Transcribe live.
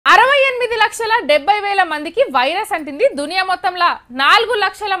8,70,000 మందికి వైరస్ అంటింది. దునియా మొత్తంలో 4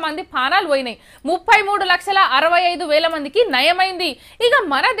 లక్షల మంది ప్రాణాలు పోయినాయి. 33,65,000 మందికి నయమైంది. ఇక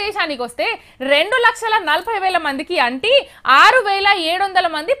మన దేశానికి వస్తే 2,40,000 మందికి అంటి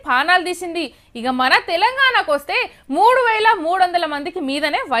 6,700 మంది ప్రాణాలు తీసింది. ఇక మన తెలంగాణకు వస్తే 3,300 మందికి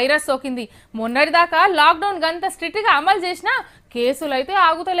మీదనే వైరస్ సోకింది. మొన్నటిదాకా లాక్డౌన్ గంత స్ట్రిక్ట్ గా అమలు చేసినా కేసులు అయితే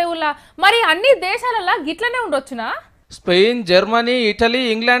ఆగుతలేవులా. మరి అన్ని దేశాలలా గిట్లనే ఉండొచ్చునా? స్పెయిన్, జర్మనీ, ఇటలీ,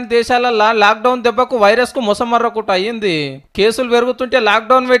 ఇంగ్లాండ్ దేశాలల్లో లాక్డౌన్ దెబ్బకు వైరస్ కు మొసమర్రకుట అయ్యింది. కేసులు పెరుగుతుంటే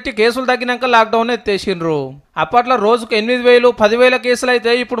లాక్డౌన్ పెట్టి కేసులు తగ్గినాక లాక్డౌన్ ఎత్తేసిండ్రు. అప్పట్లో రోజుకు 8,000, 10,000 కేసులు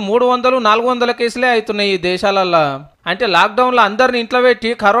అయితే ఇప్పుడు 300, 400 కేసులే అవుతున్నాయి ఈ దేశాలల్లో. అంటే లాక్డౌన్ లో అందరిని ఇంట్లో పెట్టి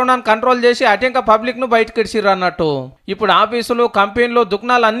కరోనాను కంట్రోల్ చేసి అటెంక పబ్లిక్ ను బయటకి ఇడిచిర్రు అన్నట్టు. ఇప్పుడు ఆఫీసులు, కంపెనీలు,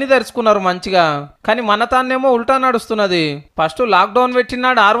 దుకాణాలు అన్ని తెరుచుకున్నారు మంచిగా. కానీ మన తాన్నేమో ఉల్టా నడుస్తున్నది. ఫస్ట్ లాక్డౌన్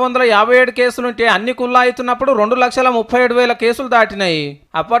పెట్టినాడు 657 కేసులుంటే అన్ని కుల్లా అవుతున్నప్పుడు 2,37,000 కేసులు దాటినాయి.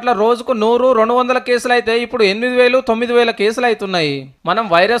 అప్పట్లో రోజుకు 100, 200 కేసులు అయితే ఇప్పుడు 8,000, 9,000 కేసులు అవుతున్నాయి. మనం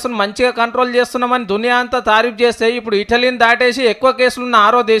వైరస్ ను మంచిగా కంట్రోల్ చేస్తున్నామని దునియా అంతా తారీఫ్ చేస్తే ఇప్పుడు ఇటలీని దాటేసి ఎక్కువ కేసులున్న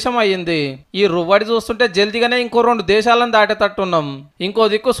 6వ దేశం అయ్యింది. ఈ రువ్వడి చూస్తుంటే జల్దిగానే ఇంకో 2 దేశాలను దాటేటట్టున్నాం. ఇంకో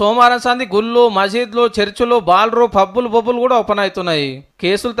దిక్కు సోమవారం సంది గుళ్ళు, మసీద్లు, చర్చిలు, బాల్లు, పబ్బులు కూడా ఓపెన్ అవుతున్నాయి.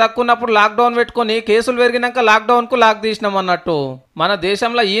 కేసులు తక్కువ ఉన్నప్పుడు లాక్డౌన్ పెట్టుకుని కేసులు పెరిగినాక లాక్డౌన్ కు లాక్ తీసినాం అన్నట్టు. మన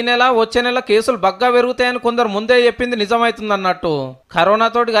దేశంలో ఈ నెల వచ్చే నెల కేసులు బగ్గా పెరుగుతాయని కొందరు ముందే చెప్పింది నిజమైతుంది అన్నట్టు.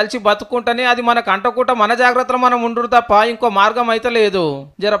 కరోనాతోటి కలిసి బతుకుంటని అది మనకు అంటకుండా మన జాగ్రత్తలు మనం ఉండు తప్ప ఇంకో మార్గం అయితే లేదు.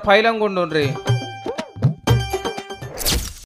 జర ఫైలంగా ఉండుండ్రి.